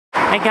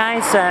Hey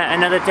guys,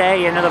 another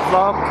day, another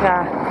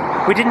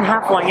vlog. We didn't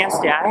have one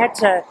yesterday. I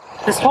had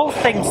this whole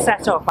thing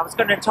set up. I was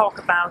going to talk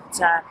about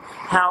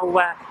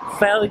how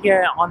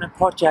failure on a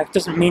project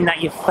doesn't mean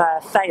that you've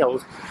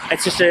failed.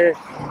 It's just a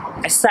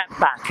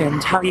setback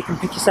and how you can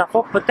pick yourself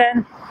up. But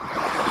then,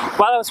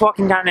 while I was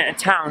walking down into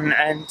town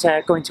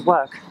and going to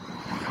work,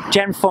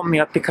 Jen phoned me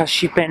up because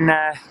she'd been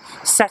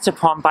set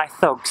upon by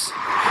thugs.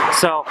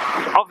 So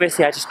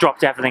obviously I just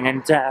dropped everything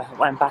and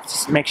went back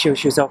to make sure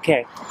she was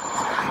okay.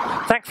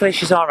 Thankfully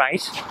she's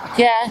alright.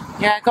 Yeah,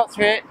 I got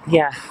through it.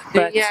 Yeah,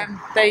 but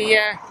they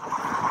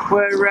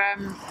were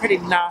pretty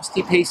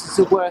nasty pieces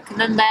of work, and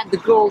then they had the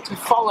gall to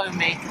follow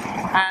me.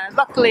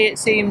 Luckily it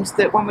seems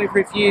that when we've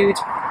reviewed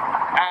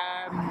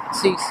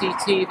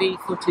CCTV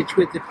footage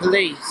with the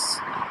police,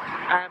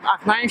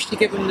 I've managed to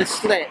give them the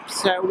slip,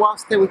 so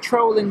whilst they were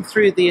trolling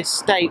through the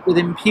estate with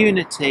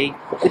impunity,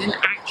 they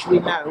didn't actually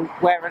know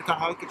where I'd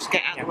gone. I could just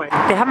get out of the way.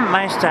 They haven't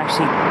managed to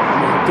actually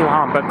do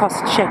harm, but of course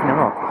it's shaking them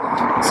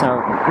up. So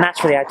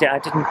naturally I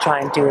didn't try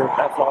and do a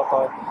vlog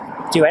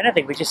or do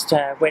anything. We just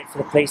waited for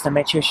the police and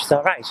made sure she's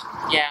alright.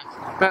 Yeah,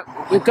 but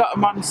we've got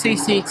them on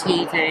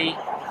CCTV,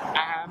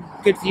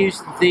 good views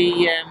of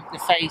the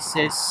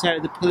faces, so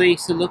the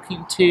police are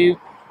looking to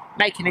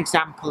make an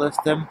example of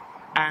them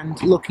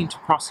and looking to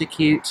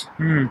prosecute.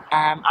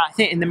 I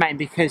think in the main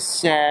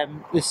because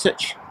there's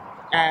such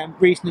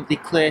reasonably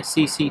clear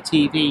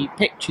CCTV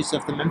pictures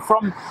of them, and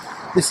from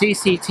the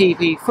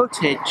CCTV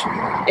footage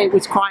it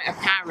was quite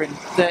apparent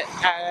that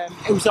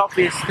it was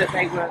obvious that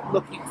they were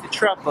looking for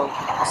trouble,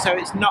 so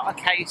it's not a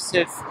case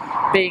of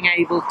being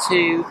able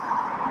to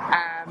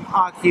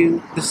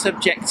argue the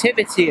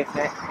subjectivity of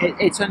it.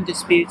 It's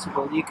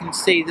undisputable. You can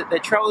see that they're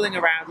trolling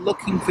around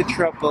looking for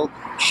trouble,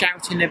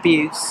 shouting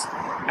abuse.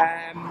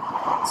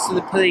 So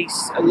the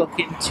police are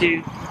looking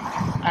to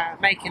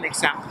make an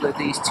example of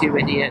these two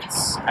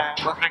idiots.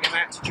 We'll hang them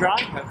out to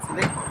dry,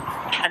 hopefully.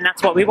 And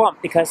that's what we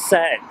want, because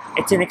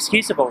it's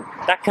inexcusable.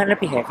 That kind of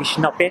behaviour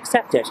should not be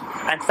accepted.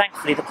 And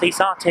thankfully the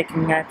police are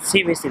taking it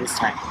seriously this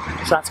time.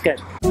 So that's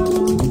good.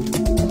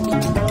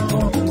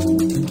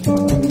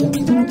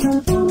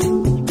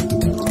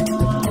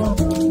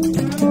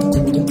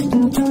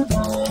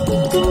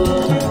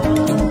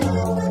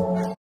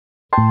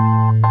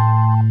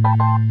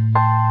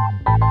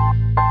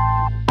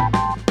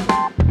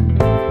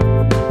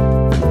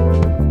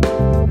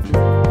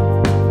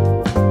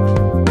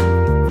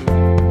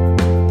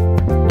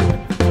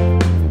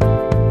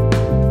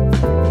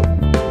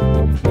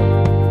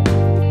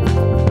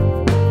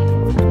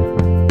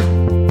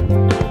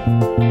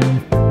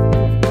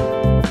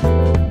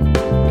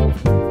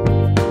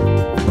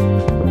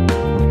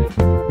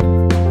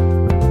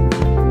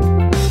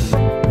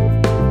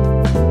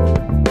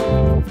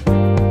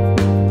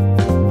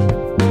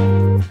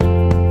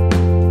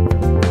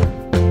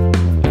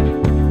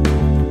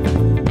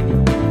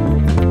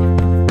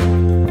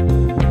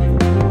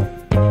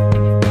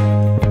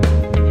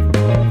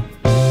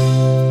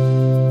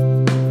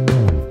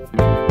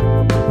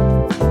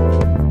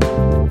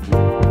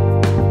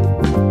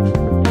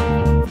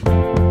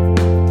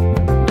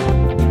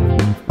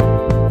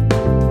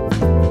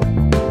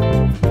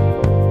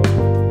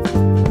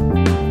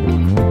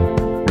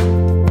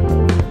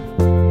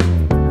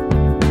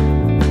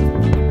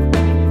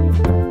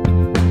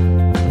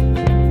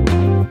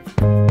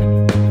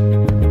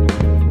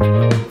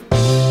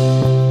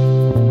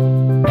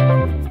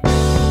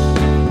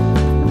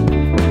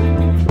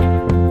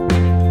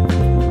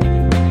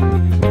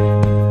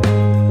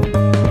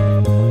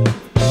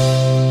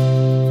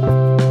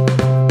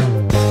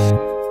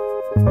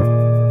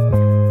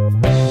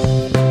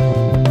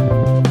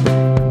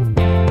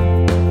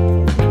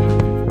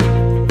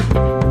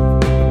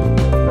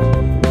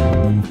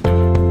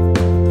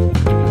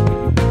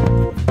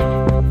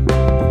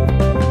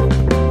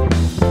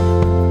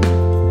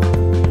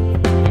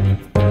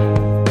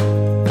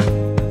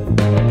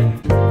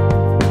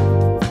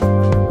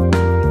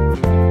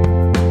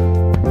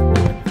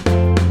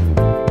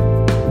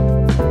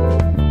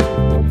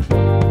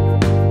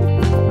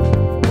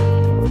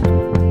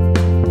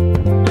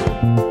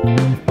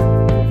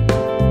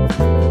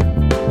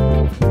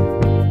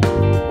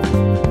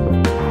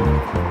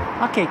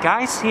 Okay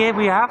guys, here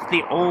we have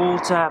the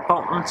old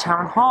Bolton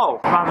Town Hall.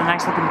 Rather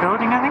nice looking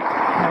building, I think.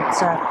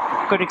 It's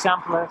a good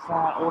example of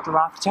older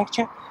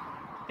architecture.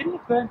 Didn't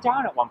it burn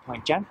down at one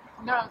point, Jen?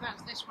 No,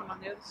 that's this one on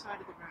the other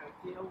side of the road,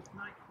 the old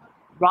nightclub.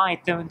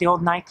 Right, the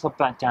old nightclub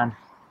burnt down.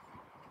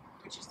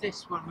 Which is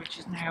this one, which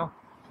is now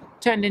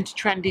turned into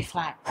trendy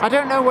flat. I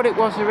don't know what it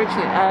was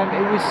originally.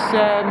 It was,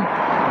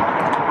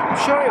 I'm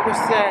sure it was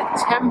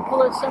the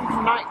Temple or some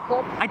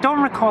nightclub. I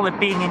don't recall it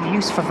being in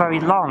use for very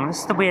long. This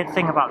is the weird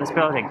thing about this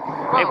building.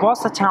 Well, it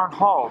was the town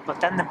hall, but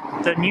then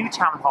the new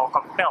town hall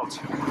got built,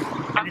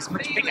 and it's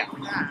much bigger.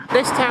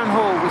 This town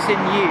hall was in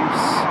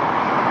use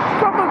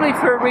probably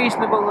for a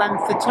reasonable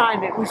length of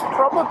time. It was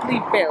probably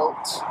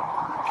built,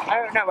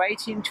 I don't know,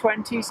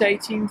 1820s,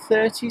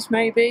 1830s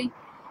maybe.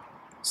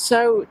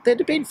 So there'd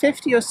have been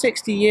 50 or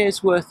 60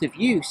 years worth of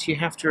use, you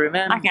have to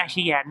remember. I think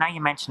actually, yeah, now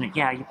you mention it,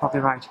 yeah, you're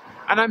probably right.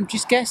 And I'm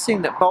just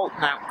guessing that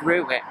Bolton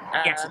outgrew it.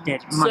 Yes, it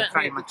did, Certainly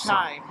very at the much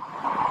time.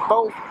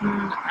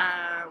 Bolton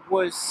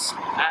was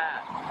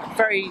a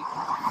very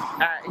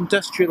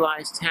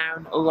industrialised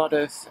town, a lot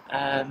of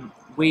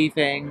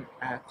weaving,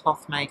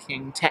 cloth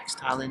making,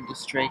 textile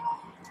industry,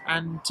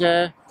 and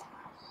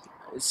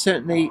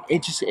certainly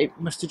it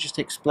must have just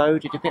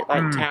exploded, a bit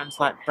like towns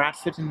like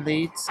Bradford and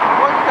Leeds.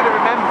 What you've got to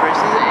remember is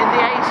that in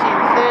the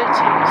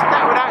 1830s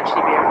that would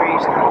actually be a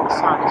reasonable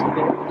sized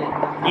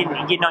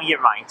building. You know,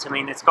 you're right. I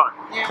mean, it's got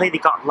clearly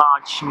got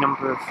large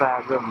number of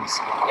rooms.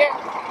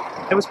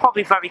 Yeah. It was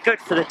probably very good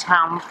for the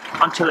town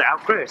until it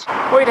outgrew it.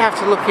 What you'd have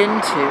to look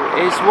into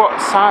is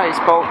what size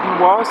Bolton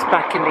was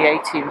back in the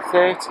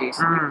 1830s.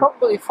 And you'd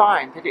probably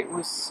find that it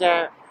was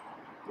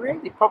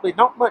really probably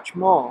not much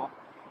more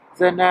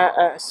than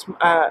a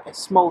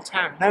small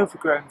town, an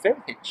overgrown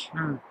village.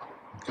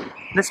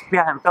 This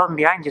building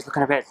behind you is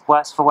looking a bit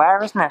worse for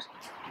wear, isn't it?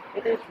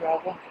 It is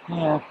rather.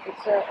 Yeah.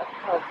 It's a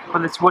pub.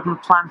 Well, it's wooden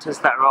planters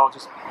that are all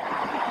just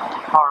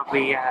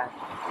horribly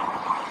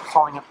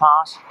falling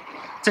apart.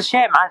 It's a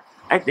shame.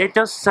 It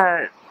does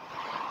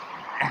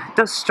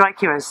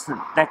strike you as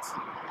that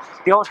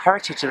the old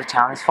heritage of the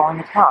town is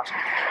falling apart.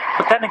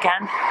 But then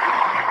again,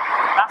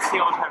 that's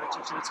the old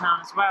heritage of the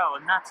town as well,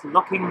 and that's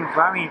looking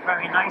very,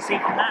 very nice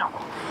even now.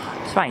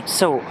 Right,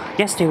 so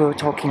yesterday we were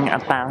talking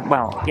about,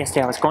 well,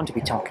 yesterday I was going to be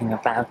talking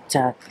about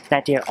the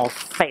idea of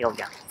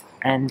failure.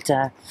 And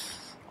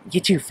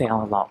you do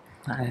fail a lot.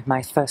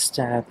 My first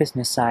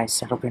business I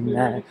set up in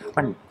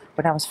when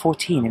I was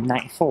 14 in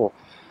 '94.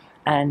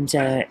 And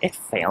it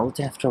failed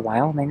after a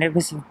while. I mean, it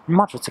was a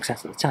moderate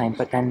success at the time,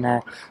 but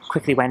then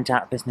quickly went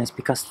out of business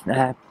because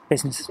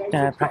business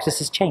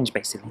practices changed,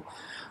 basically.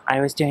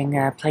 I was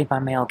doing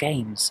play-by-mail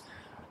games.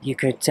 You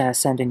could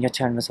send in your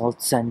turn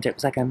results, and it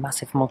was like a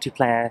massive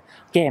multiplayer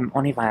game,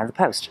 only via the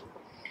post.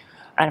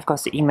 And of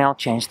course, the email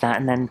changed that,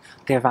 and then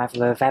the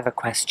arrival of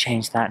EverQuest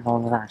changed that, and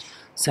all of that.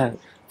 So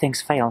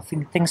things fail,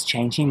 things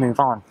change, you move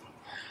on.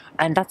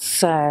 And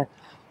that's the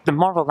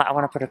moral that I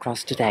want to put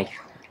across today.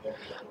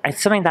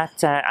 It's something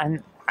that,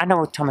 and I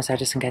know Thomas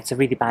Edison gets a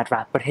really bad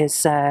rap, but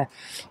his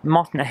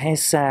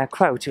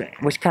quote,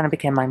 which kind of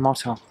became my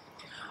motto,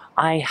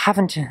 I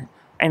haven't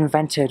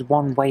invented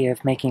one way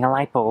of making a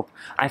light bulb,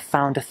 I've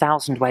found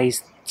 1,000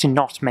 ways to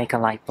not make a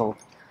light bulb.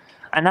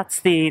 And that's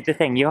the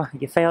thing, you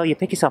fail, you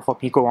pick yourself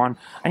up, you go on,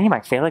 and you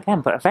might fail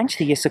again, but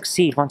eventually you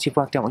succeed once you've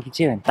worked out what you're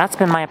doing. That's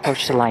been my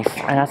approach to life,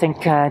 and I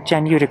think,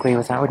 Jen, you'd agree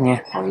with that, wouldn't you?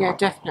 Oh yeah,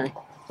 definitely.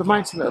 But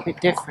mine's a little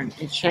bit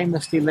different. It's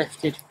shamelessly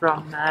lifted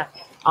from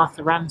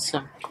Arthur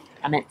Ransom,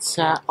 and it's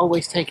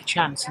always take a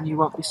chance and you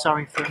won't be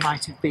sorry for it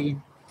might have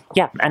been.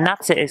 Yeah, and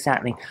that's it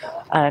exactly.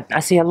 I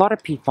see a lot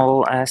of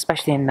people,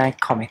 especially in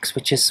comics,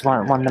 which is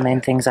one of the main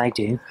things I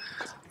do,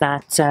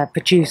 that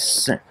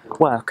produce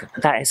work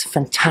that is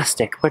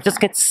fantastic, but it doesn't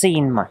get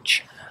seen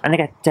much, and they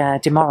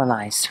get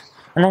demoralised,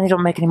 and then they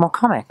don't make any more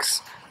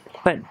comics.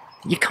 But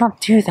you can't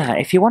do that.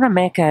 If you want to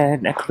make a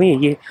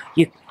career,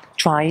 you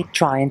try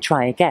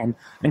again,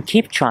 and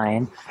keep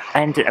trying,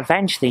 and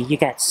eventually you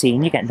get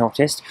seen, you get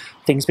noticed,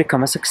 things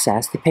become a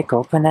success, they pick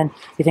up, and then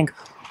you think,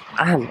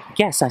 oh,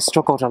 yes, I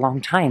struggled a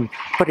long time,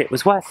 but it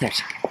was worth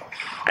it.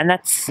 And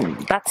that's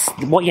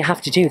what you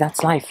have to do.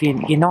 That's life.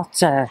 You're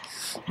not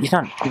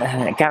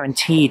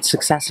guaranteed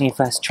success on your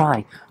first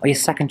try, or your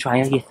second try,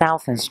 or your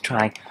 1,000th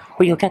try.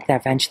 But you'll get there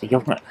eventually.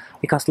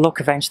 Because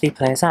luck eventually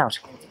plays out.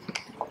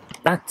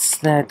 That's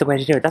the way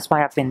to do it. That's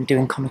why I've been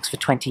doing comics for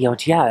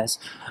 20-odd years,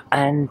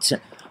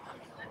 and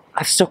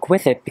I've stuck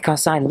with it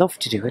because I love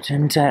to do it,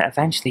 and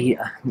eventually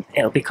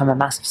it'll become a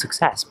massive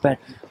success. But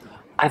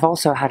I've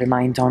also had a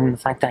mind on the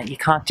fact that you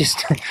can't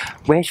just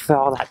wait for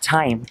all that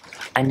time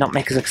and not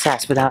make a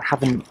success without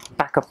having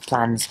backup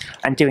plans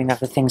and doing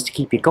other things to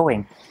keep you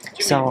going.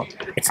 So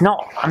it's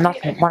not,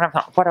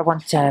 what I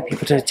want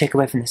people to take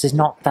away from this is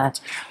not that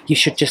you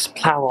should just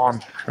plough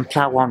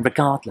on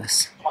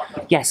regardless.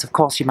 Yes, of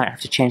course you might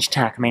have to change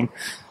tack. I mean,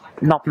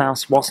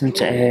 Knobmouse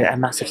wasn't a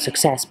massive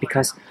success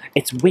because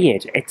it's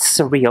weird, it's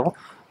surreal,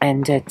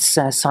 and it's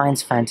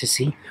science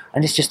fantasy,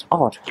 and it's just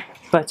odd.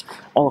 But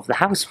All of the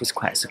House was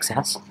quite a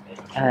success.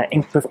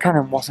 Inkproof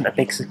Cannon wasn't a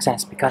big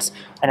success because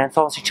an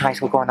anthology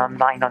title going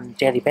online on a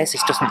daily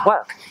basis doesn't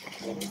work.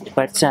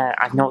 But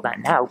I know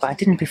that now, but I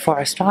didn't before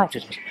I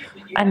started it.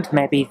 And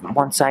maybe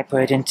once I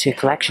put it into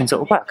collections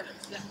it'll work.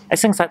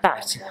 It's things like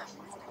that.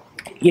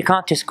 You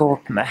can't just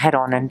go head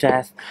on and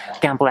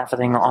gamble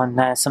everything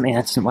on something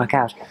that doesn't work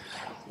out.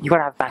 You've got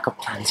to have backup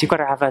plans, you've got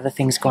to have other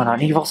things going on,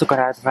 and you've also got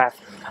to have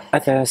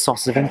other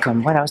sources of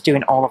income. When I was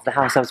doing All of the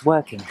House, I was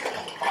working.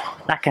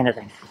 That kind of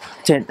thing.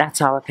 So that's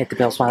how I paid the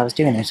bills while I was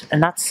doing it.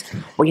 And that's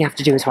what you have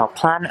to do as well.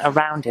 Plan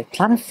around it.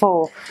 Plan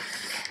for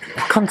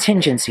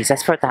contingencies,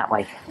 let's put it that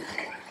way.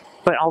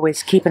 But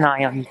always keep an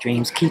eye on your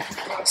dreams, keep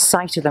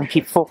sight of them,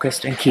 keep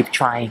focused, and keep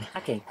trying.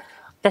 Okay,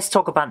 let's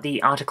talk about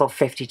the Article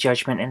 50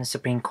 judgment in the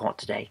Supreme Court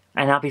today.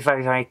 And I'll be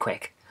very, very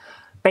quick.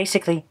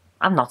 Basically,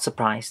 I'm not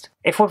surprised.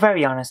 If we're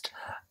very honest,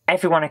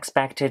 everyone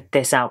expected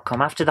this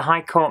outcome. After the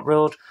High Court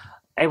ruled,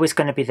 it was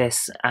going to be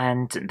this,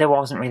 and there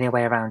wasn't really a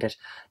way around it.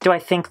 Do I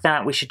think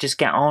that we should just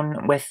get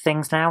on with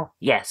things now?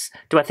 Yes.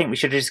 Do I think we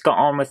should have just got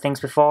on with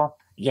things before?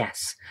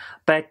 Yes.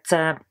 But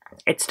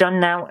it's done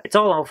now. It's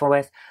all over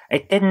with.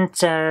 It didn't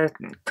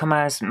come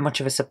as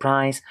much of a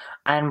surprise,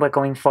 and we're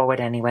going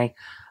forward anyway.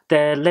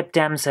 The Lib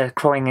Dems are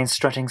crowing and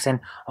strutting, saying,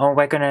 oh,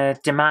 we're going to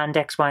demand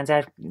X, Y, and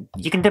Z.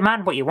 You can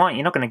demand what you want.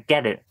 You're not going to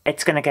get it.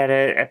 It's going to get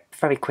a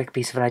very quick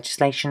piece of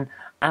legislation,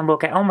 and we'll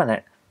get on with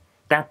it.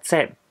 That's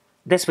it.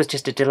 This was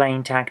just a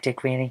delaying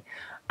tactic, really,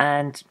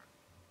 and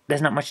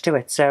there's not much to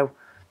it. So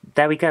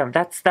there we go.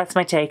 That's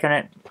my take on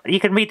it. You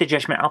can read the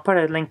judgment. I'll put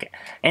a link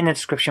in the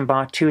description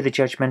bar to the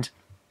judgment.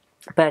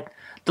 But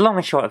the long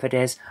and short of it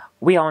is,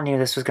 we all knew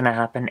this was going to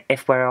happen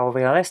if we're all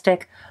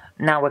realistic.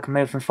 Now we're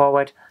moving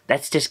forward.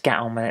 Let's just get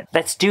on with it.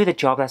 Let's do the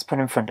job that's put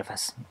in front of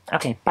us.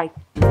 Okay, bye.